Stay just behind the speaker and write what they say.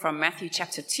From Matthew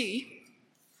chapter 2,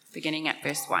 beginning at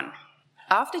verse 1.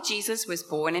 After Jesus was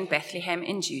born in Bethlehem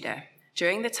in Judah,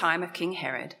 during the time of King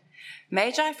Herod,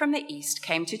 Magi from the east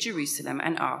came to Jerusalem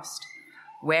and asked,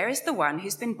 "Where is the one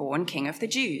who's been born King of the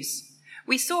Jews?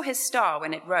 We saw his star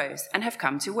when it rose and have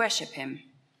come to worship him."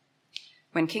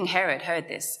 When King Herod heard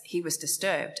this, he was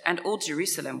disturbed, and all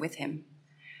Jerusalem with him.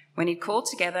 When he called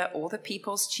together all the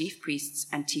people's chief priests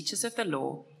and teachers of the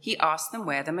law, he asked them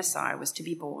where the Messiah was to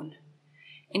be born.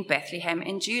 "In Bethlehem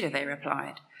in Judah," they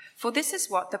replied, "for this is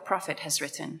what the prophet has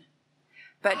written.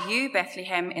 But you,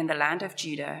 Bethlehem, in the land of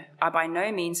Judah, are by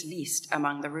no means least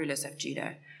among the rulers of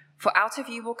Judah, for out of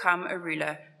you will come a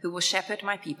ruler who will shepherd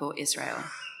my people Israel."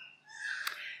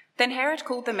 Then Herod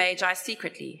called the Magi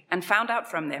secretly and found out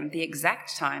from them the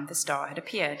exact time the star had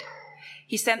appeared.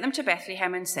 He sent them to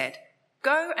Bethlehem and said,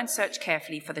 "Go and search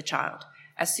carefully for the child.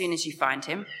 As soon as you find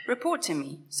him, report to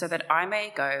me, so that I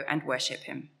may go and worship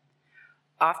him."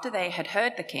 After they had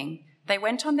heard the king, they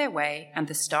went on their way, and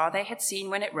the star they had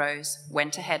seen when it rose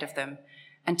went ahead of them,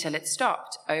 until it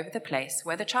stopped over the place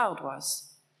where the child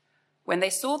was. When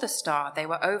they saw the star, they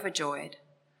were overjoyed.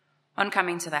 On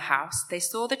coming to the house, they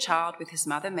saw the child with his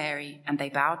mother Mary, and they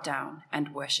bowed down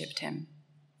and worshipped him.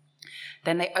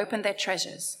 Then they opened their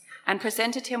treasures and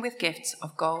presented him with gifts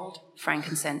of gold,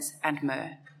 frankincense, and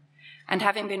myrrh. And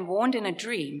having been warned in a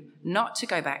dream not to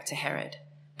go back to Herod,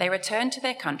 they returned to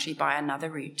their country by another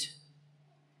route.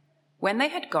 When they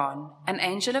had gone, an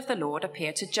angel of the Lord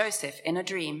appeared to Joseph in a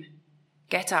dream.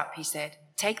 "Get up," he said,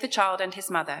 "take the child and his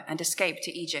mother and escape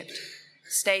to Egypt.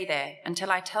 Stay there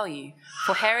until I tell you,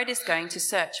 for Herod is going to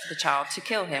search for the child to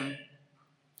kill him."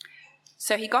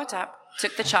 So he got up,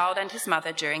 took the child and his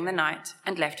mother during the night,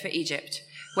 and left for Egypt,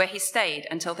 where he stayed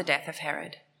until the death of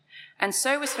Herod. And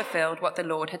so was fulfilled what the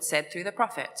Lord had said through the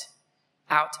prophet,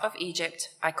 "Out of Egypt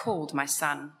I called my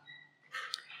son."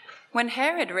 When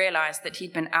Herod realized that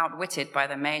he'd been outwitted by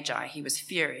the Magi, he was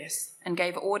furious and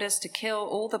gave orders to kill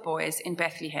all the boys in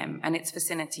Bethlehem and its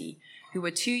vicinity who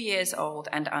were 2 years old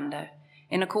and under,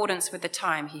 in accordance with the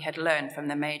time he had learned from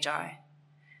the Magi.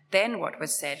 Then what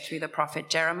was said through the prophet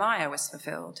Jeremiah was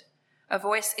fulfilled. "A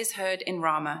voice is heard in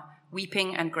Ramah,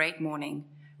 weeping and great mourning,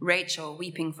 Rachel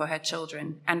weeping for her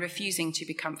children and refusing to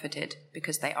be comforted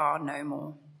because they are no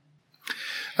more."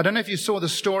 I don't know if you saw the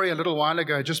story a little while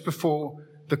ago, just before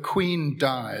the Queen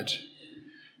died.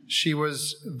 She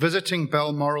was visiting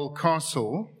Balmoral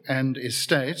Castle and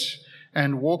estate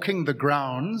and walking the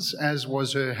grounds, as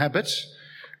was her habit,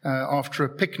 after a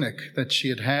picnic that she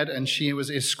had had, and she was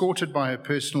escorted by her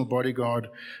personal bodyguard,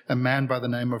 a man by the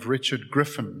name of Richard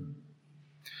Griffin.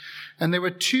 And there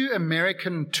were 2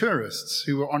 American tourists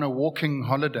who were on a walking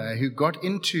holiday who got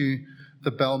into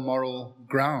the Balmoral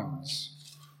grounds.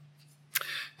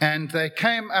 And they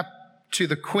came up to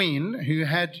the Queen, who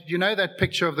had, you know that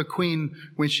picture of the Queen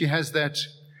when she has that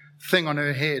thing on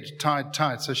her head tied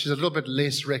tight, so she's a little bit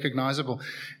less recognizable.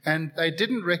 And they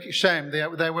didn't shame,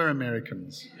 they were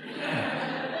Americans.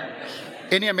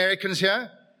 Any Americans here?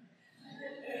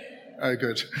 Oh,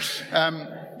 good.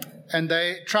 And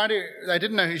they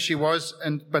didn't know who she was,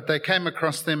 but they came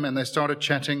across them and they started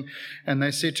chatting, and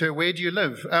they said to her, "Where do you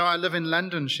live?" "Oh, I live in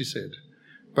London," she said,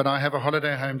 "but I have a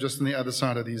holiday home just on the other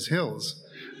side of these hills."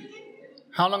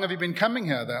 "How long have you been coming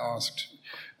here?" they asked.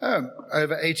 "Oh,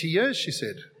 over 80 years, she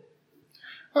said.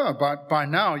 "Oh, by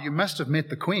now you must have met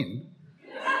the Queen."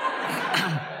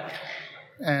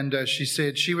 And she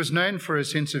said she was known for her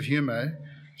sense of humor.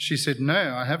 She said,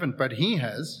 "No, I haven't, but he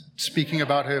has," speaking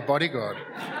about her bodyguard.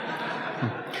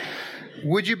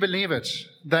 Would you believe it?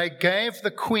 They gave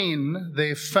the Queen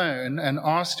their phone and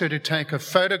asked her to take a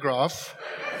photograph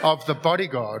of the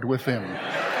bodyguard with them,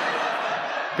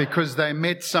 because they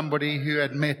met somebody who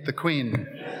had met the Queen.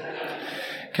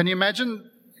 Can you imagine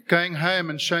going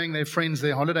home and showing their friends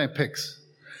their holiday pics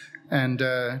and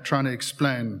trying to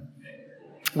explain?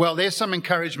 Well, there's some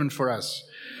encouragement for us.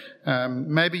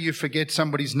 Maybe you forget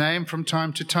somebody's name from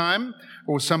time to time,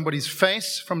 or somebody's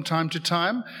face from time to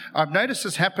time. I've noticed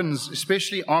this happens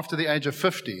especially after the age of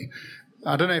 50.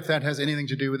 I don't know if that has anything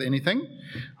to do with anything,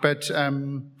 but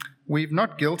we're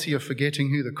not guilty of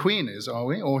forgetting who the Queen is, are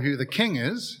we? Or who the King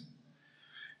is.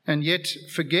 And yet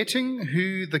forgetting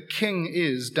who the King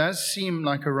is does seem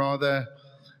like a rather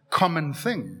common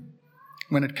thing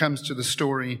when it comes to the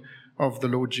story of the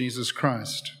Lord Jesus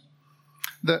Christ.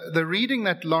 The reading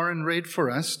that Lauren read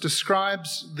for us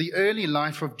describes the early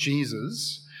life of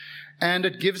Jesus, and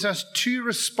it gives us 2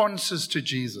 responses to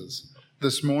Jesus.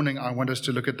 This morning, I want us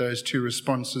to look at those 2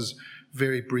 responses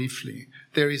very briefly.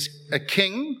 There is a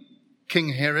king,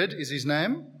 King Herod is his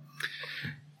name.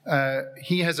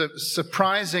 He has a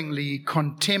surprisingly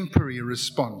contemporary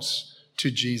response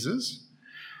to Jesus.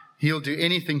 He'll do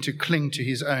anything to cling to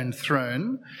his own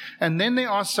throne. And then there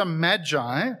are some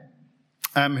magi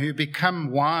who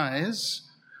become wise,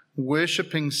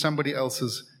 worshipping somebody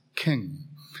else's king.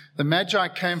 The magi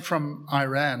came from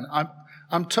Iran.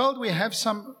 I'm told we have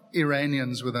some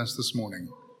Iranians with us this morning.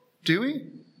 Do we?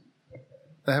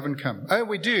 They haven't come. Oh,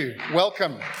 we do.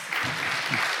 Welcome.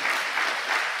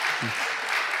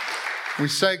 We're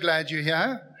so glad you're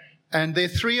here. And there are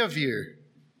 3 of you.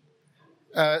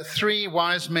 3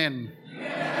 wise men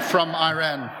from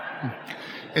Iran.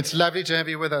 It's lovely to have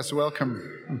you with us.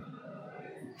 Welcome.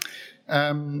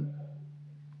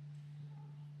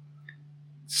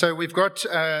 So we've got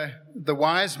the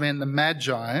wise men, the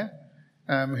magi,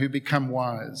 who become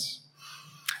wise.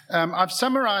 I've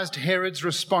summarized Herod's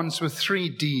response with 3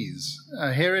 Ds.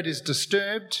 Herod is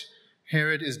disturbed,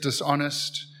 Herod is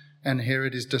dishonest, and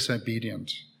Herod is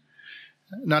disobedient.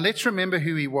 Now let's remember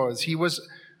who he was. He was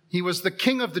the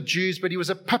king of the Jews, but he was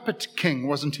a puppet king,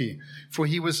 wasn't he? For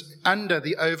he was under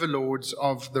the overlords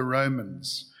of the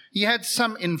Romans. He had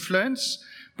some influence,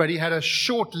 but he had a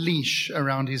short leash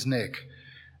around his neck.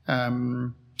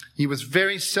 He was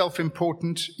very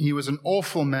self-important. He was an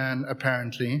awful man,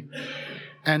 apparently.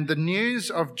 And the news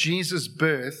of Jesus'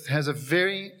 birth has a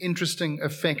very interesting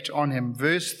effect on him.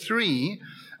 Verse 3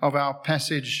 of our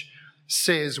passage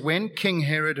says, when King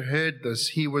Herod heard this,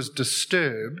 he was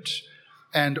disturbed,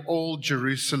 and all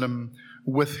Jerusalem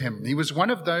with him. He was one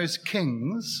of those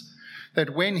kings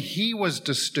that when he was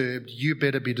disturbed, you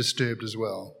better be disturbed as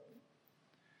well,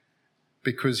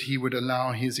 because he would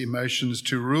allow his emotions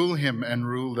to rule him and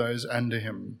rule those under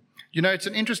him. You know, it's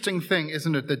an interesting thing,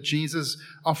 isn't it, that Jesus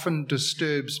often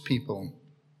disturbs people.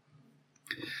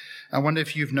 I wonder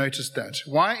if you've noticed that.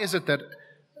 Why is it that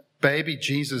baby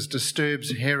Jesus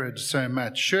disturbs Herod so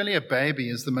much? Surely a baby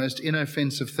is the most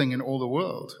inoffensive thing in all the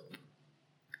world.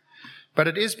 But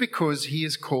it is because he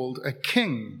is called a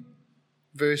king.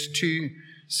 Verse 2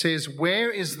 says, where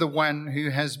is the one who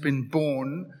has been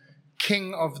born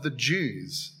King of the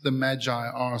Jews? The Magi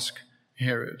ask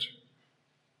Herod.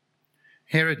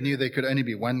 Herod knew there could only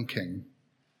be one king.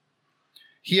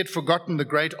 He had forgotten the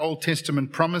great Old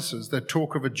Testament promises that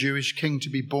talk of a Jewish king to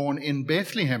be born in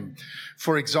Bethlehem.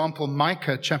 For example,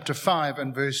 Micah chapter 5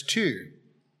 and verse 2.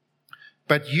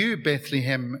 But you,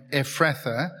 Bethlehem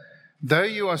Ephrathah, though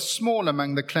you are small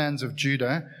among the clans of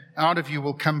Judah, out of you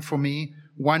will come for me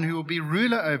one who will be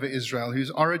ruler over Israel,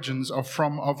 whose origins are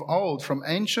from of old, from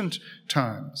ancient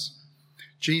times.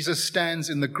 Jesus stands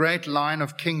in the great line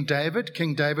of King David.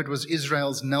 King David was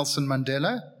Israel's Nelson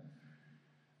Mandela.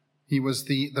 He was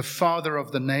the father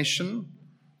of the nation.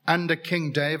 Under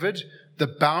King David, the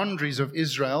boundaries of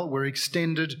Israel were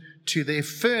extended to their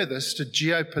furthest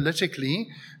geopolitically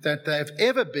that they have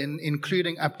ever been,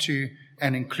 including up to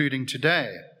and including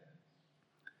today.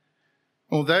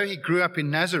 Although he grew up in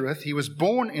Nazareth, he was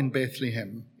born in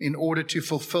Bethlehem in order to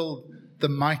fulfill the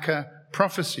Micah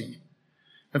prophecy.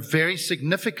 A very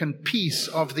significant piece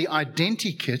of the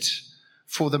identikit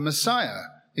for the Messiah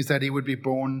is that he would be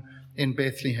born in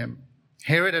Bethlehem.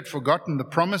 Herod had forgotten the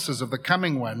promises of the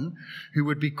coming one who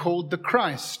would be called the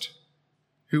Christ,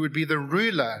 who would be the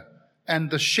ruler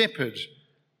and the shepherd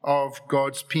of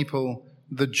God's people,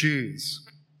 the Jews.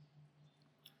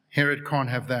 Herod can't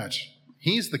have that.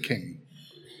 He's the king.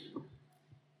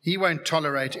 He won't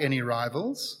tolerate any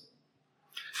rivals.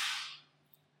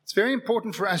 It's very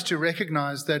important for us to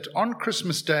recognize that on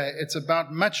Christmas Day, it's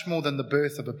about much more than the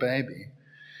birth of a baby.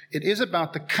 It is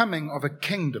about the coming of a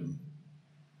kingdom.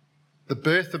 The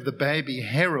birth of the baby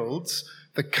heralds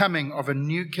the coming of a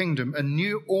new kingdom, a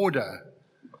new order,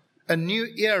 a new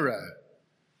era.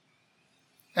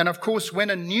 And of course, when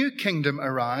a new kingdom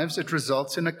arrives, it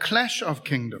results in a clash of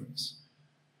kingdoms.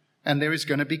 And there is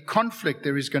going to be conflict,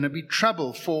 there is going to be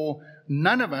trouble, for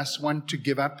none of us want to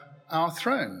give up our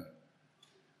throne.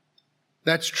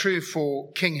 That's true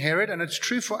for King Herod, and it's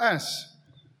true for us.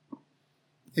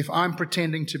 If I'm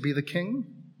pretending to be the king,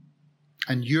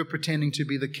 and you're pretending to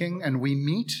be the king, and we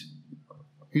meet,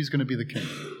 who's going to be the king?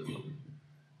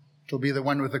 It'll be the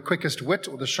one with the quickest wit,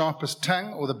 or the sharpest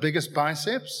tongue, or the biggest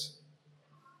biceps.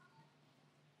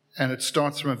 And it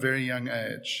starts from a very young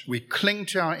age. We cling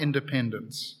to our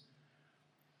independence.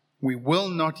 We will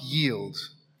not yield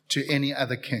to any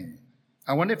other king.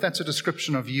 I wonder if that's a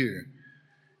description of you.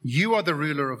 You are the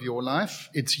ruler of your life.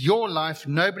 It's your life.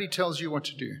 Nobody tells you what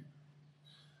to do.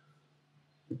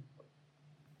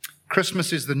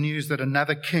 Christmas is the news that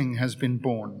another king has been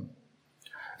born.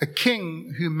 A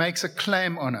king who makes a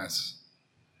claim on us.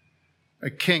 A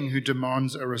king who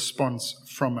demands a response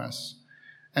from us.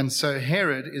 And so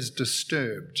Herod is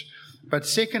disturbed. But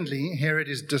secondly, Herod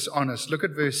is dishonest. Look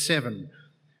at verse 7.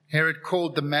 Herod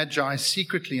called the Magi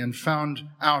secretly and found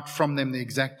out from them the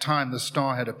exact time the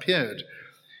star had appeared.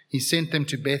 He sent them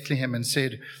to Bethlehem and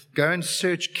said, "Go and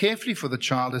search carefully for the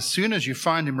child. As soon as you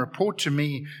find him, report to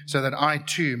me so that I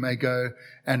too may go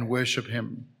and worship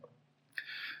him."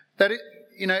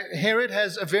 Herod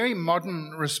has a very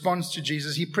modern response to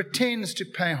Jesus. He pretends to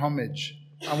pay homage.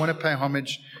 I want to pay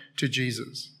homage to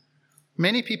Jesus.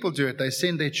 Many people do it. They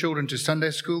send their children to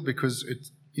Sunday school because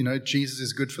Jesus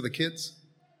is good for the kids.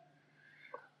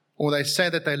 Or they say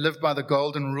that they live by the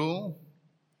golden rule.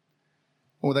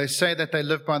 Or they say that they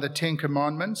live by the 10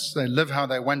 Commandments. They live how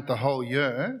they want the whole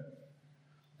year.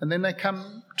 And then they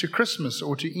come to Christmas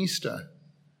or to Easter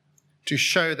to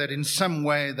show that in some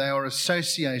way they are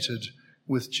associated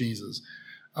with Jesus.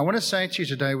 I want to say to you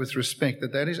today with respect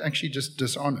that is actually just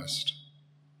dishonest.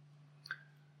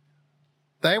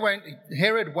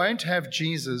 Herod won't have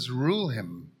Jesus rule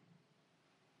him.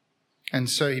 And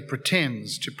so he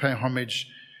pretends to pay homage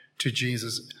to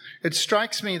Jesus. It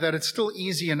strikes me that it's still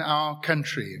easy in our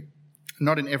country,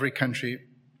 not in every country,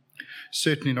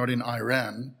 certainly not in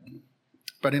Iran,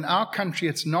 but in our country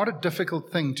it's not a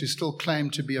difficult thing to still claim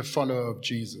to be a follower of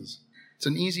Jesus. It's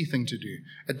an easy thing to do.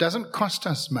 It doesn't cost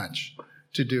us much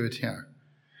to do it here.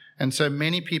 And so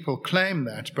many people claim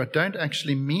that, but don't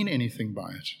actually mean anything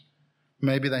by it.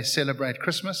 Maybe they celebrate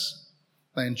Christmas,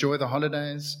 they enjoy the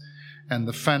holidays and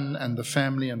the fun and the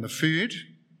family and the food,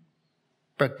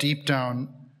 but deep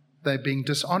down they're being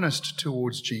dishonest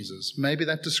towards Jesus. Maybe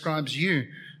that describes you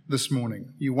this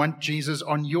morning. You want Jesus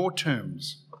on your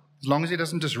terms, as long as he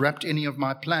doesn't disrupt any of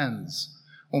my plans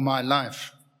or my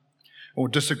life or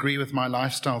disagree with my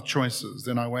lifestyle choices,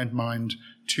 then I won't mind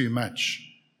too much.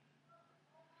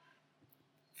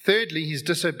 Thirdly, he's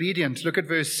disobedient. Look at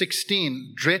verse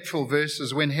 16, dreadful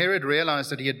verses. When Herod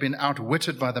realized that he had been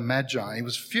outwitted by the Magi, he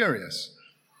was furious.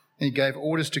 He gave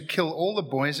orders to kill all the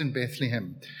boys in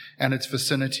Bethlehem and its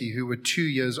vicinity who were 2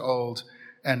 years old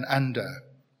and under,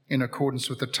 in accordance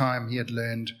with the time he had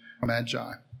learned from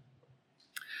Magi.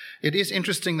 It is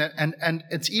interesting that, and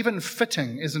it's even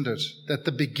fitting, isn't it, that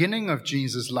the beginning of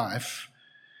Jesus' life,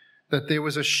 that there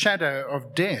was a shadow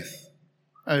of death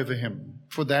over him,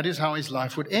 for that is how his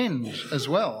life would end as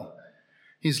well.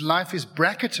 His life is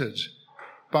bracketed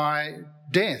by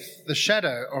death, the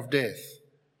shadow of death.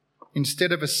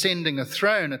 Instead of ascending a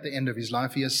throne at the end of his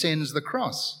life, he ascends the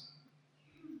cross.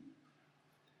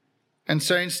 And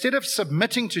so instead of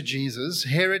submitting to Jesus,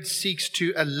 Herod seeks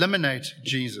to eliminate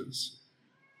Jesus,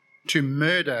 to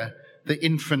murder the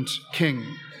infant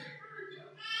king.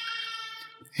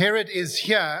 Herod is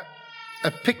here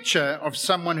a picture of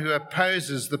someone who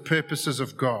opposes the purposes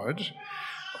of God.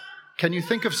 Can you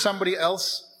think of somebody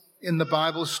else in the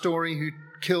Bible story who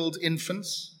killed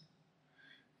infants?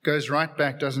 Goes right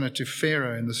back, doesn't it, to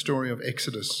Pharaoh in the story of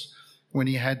Exodus, when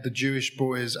he had the Jewish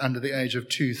boys under the age of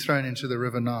 2 thrown into the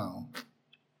River Nile.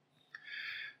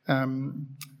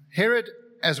 Herod,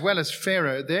 as well as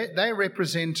Pharaoh, they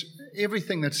represent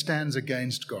everything that stands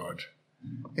against God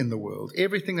in the world,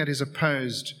 everything that is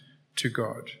opposed to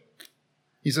God.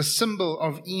 He's a symbol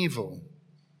of evil,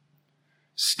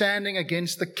 standing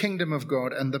against the kingdom of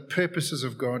God and the purposes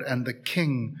of God and the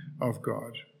King of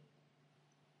God.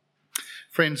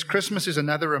 Friends, Christmas is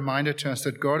another reminder to us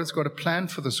that God has got a plan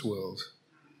for this world.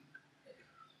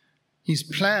 His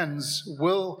plans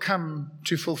will come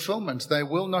to fulfillment. They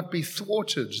will not be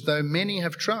thwarted, though many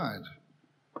have tried.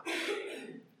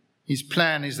 His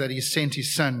plan is that he sent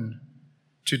his Son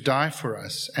to die for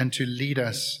us and to lead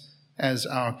us as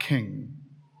our King.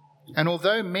 And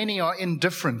although many are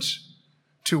indifferent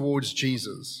towards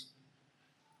Jesus,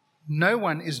 no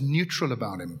one is neutral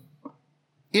about him.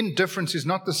 Indifference is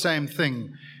not the same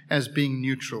thing as being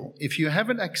neutral. If you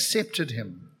haven't accepted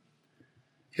him,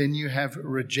 then you have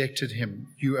rejected him.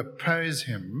 You oppose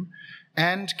him.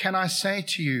 And can I say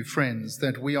to you, friends,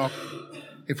 that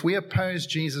if we oppose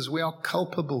Jesus, we are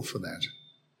culpable for that.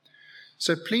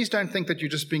 So please don't think that you're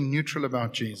just being neutral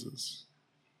about Jesus.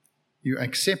 You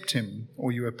accept him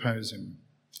or you oppose him.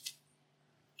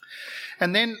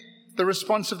 And then the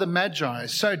response of the Magi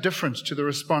is so different to the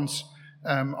response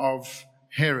of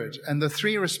Herod. And the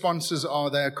three responses are: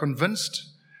 they are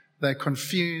convinced, they're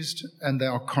confused, and they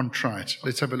are contrite.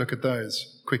 Let's have a look at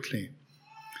those quickly.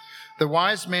 The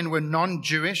wise men were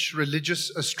non-Jewish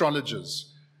religious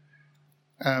astrologers.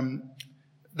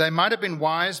 They might have been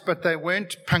wise, but they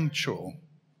weren't punctual.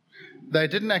 They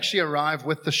didn't actually arrive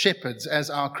with the shepherds, as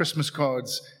our Christmas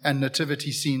cards and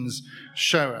nativity scenes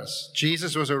show us.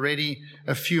 Jesus was already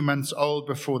a few months old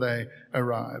before they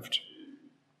arrived.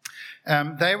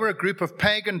 They were a group of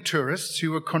pagan tourists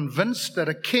who were convinced that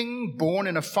a king born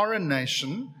in a foreign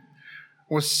nation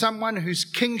was someone whose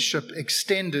kingship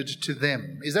extended to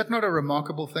them. Is that not a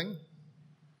remarkable thing?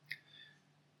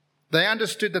 They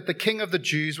understood that the king of the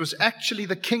Jews was actually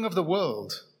the king of the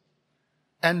world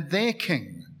and their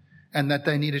king, and that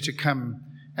they needed to come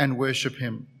and worship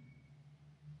him.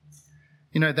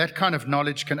 You know, that kind of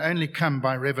knowledge can only come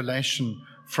by revelation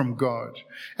from God.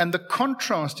 And the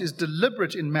contrast is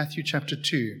deliberate in Matthew chapter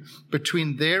 2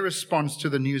 between their response to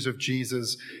the news of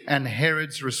Jesus and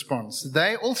Herod's response.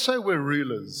 They also were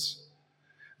rulers.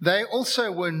 They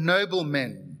also were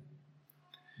noblemen.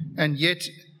 And yet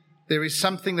there is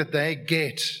something that they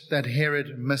get that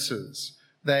Herod misses.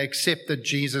 They accept that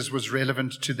Jesus was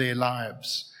relevant to their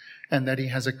lives and that he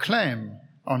has a claim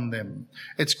on them.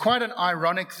 It's quite an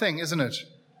ironic thing, isn't it?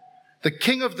 The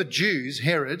king of the Jews,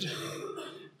 Herod,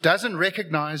 doesn't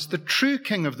recognize the true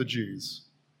king of the Jews.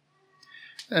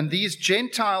 And these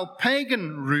Gentile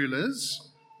pagan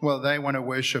rulers, well, they want to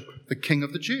worship the king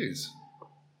of the Jews.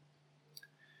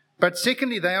 But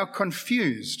secondly, they are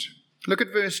confused. Look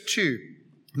at verse 2.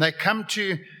 They come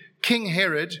to King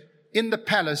Herod in the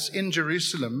palace in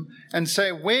Jerusalem and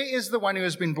say, "Where is the one who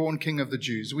has been born king of the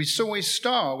Jews? We saw his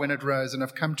star when it rose and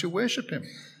have come to worship him.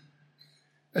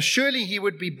 Surely he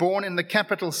would be born in the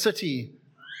capital city.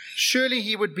 Surely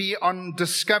he would be on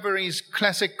Discovery's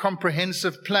classic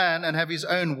comprehensive plan and have his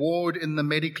own ward in the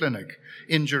Mediclinic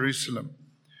in Jerusalem."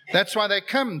 That's why they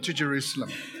come to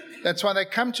Jerusalem. That's why they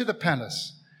come to the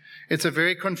palace. It's a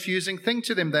very confusing thing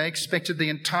to them. They expected the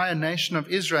entire nation of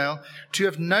Israel to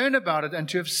have known about it and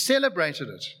to have celebrated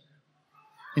it.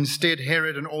 Instead,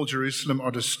 Herod and all Jerusalem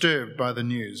are disturbed by the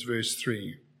news, verse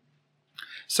 3.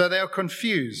 So they are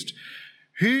confused.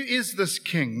 Who is this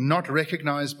king not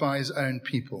recognized by his own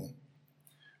people?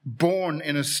 Born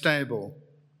in a stable,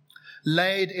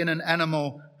 laid in an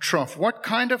animal trough. What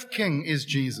kind of king is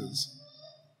Jesus?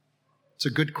 It's a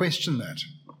good question, that.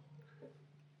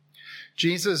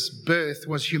 Jesus' birth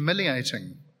was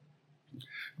humiliating.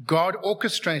 God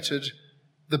orchestrated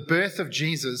the birth of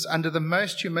Jesus under the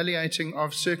most humiliating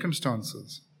of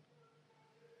circumstances,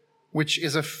 which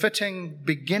is a fitting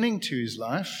beginning to his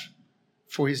life,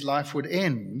 for his life would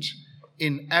end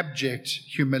in abject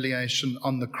humiliation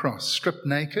on the cross, stripped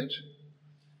naked,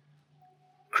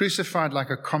 crucified like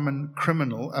a common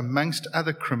criminal amongst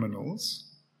other criminals,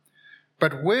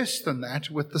 but worse than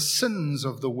that, with the sins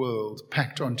of the world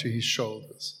packed onto his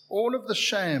shoulders. All of the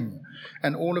shame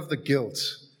and all of the guilt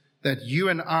that you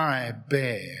and I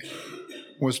bear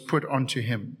was put onto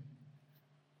him.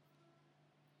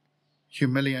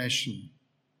 Humiliation.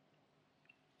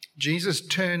 Jesus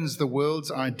turns the world's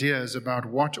ideas about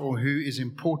what or who is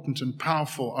important and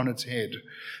powerful on its head.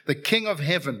 The King of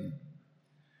Heaven,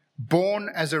 born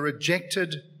as a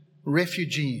rejected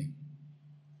refugee.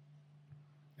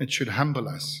 It should humble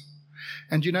us.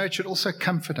 And you know, it should also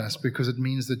comfort us, because it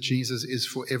means that Jesus is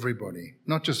for everybody,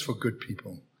 not just for good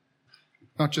people,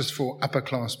 not just for upper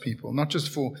class people, not just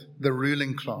for the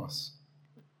ruling class,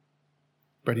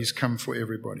 but he's come for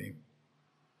everybody.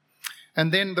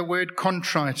 And then the word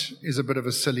contrite is a bit of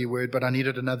a silly word, but I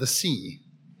needed another C.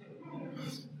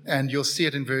 And you'll see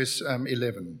it in verse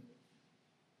 11.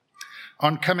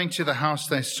 On coming to the house,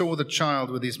 they saw the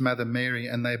child with his mother Mary,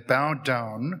 and they bowed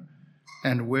down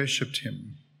and worshipped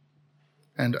him,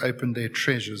 and opened their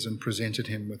treasures and presented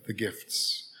him with the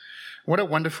gifts. What a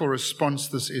wonderful response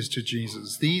this is to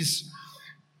Jesus. These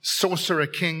sorcerer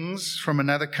kings from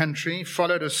another country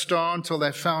followed a star until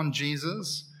they found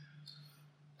Jesus,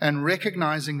 and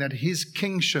recognizing that his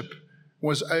kingship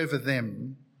was over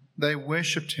them, they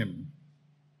worshipped him.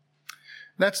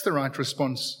 That's the right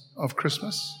response of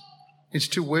Christmas. It's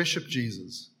to worship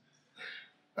Jesus.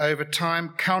 Over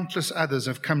time, countless others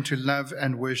have come to love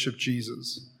and worship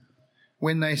Jesus.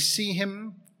 When they see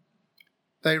him,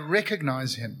 they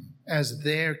recognize him as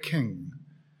their king.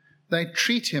 They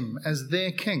treat him as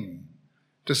their king,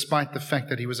 despite the fact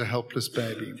that he was a helpless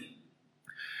baby.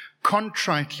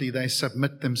 Contritely, they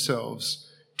submit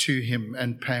themselves to him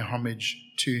and pay homage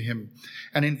to him.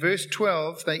 And in verse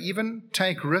 12, they even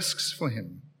take risks for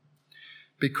him,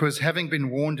 because having been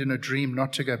warned in a dream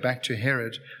not to go back to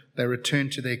Herod, they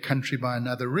returned to their country by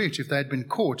another route. If they had been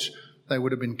caught, they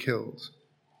would have been killed.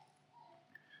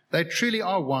 They truly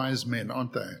are wise men,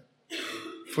 aren't they?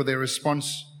 For their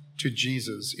response to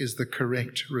Jesus is the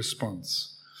correct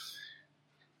response.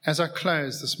 As I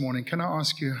close this morning, can I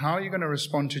ask you, how are you going to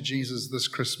respond to Jesus this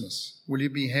Christmas? Will you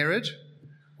be Herod,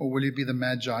 or will you be the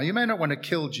Magi? You may not want to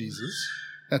kill Jesus.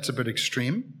 That's a bit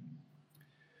extreme.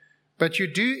 But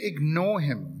you do ignore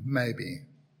him, maybe.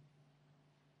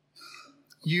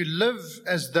 you live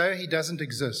as though he doesn't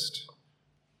exist.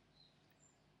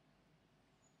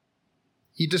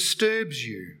 He disturbs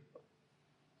you.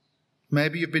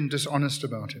 Maybe you've been dishonest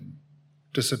about him,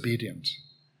 disobedient.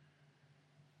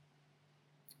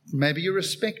 Maybe you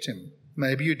respect him.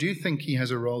 Maybe you do think he has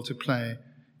a role to play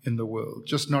in the world,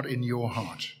 just not in your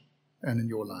heart and in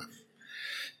your life.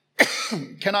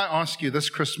 Can I ask you this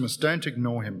Christmas, don't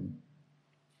ignore him.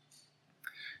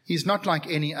 He's not like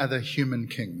any other human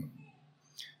king.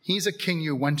 He's a king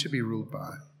you want to be ruled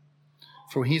by,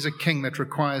 for he's a king that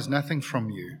requires nothing from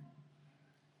you,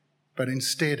 but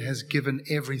instead has given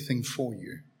everything for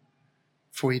you,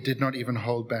 for he did not even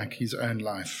hold back his own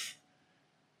life.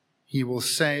 He will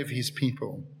save his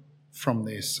people from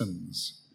their sins.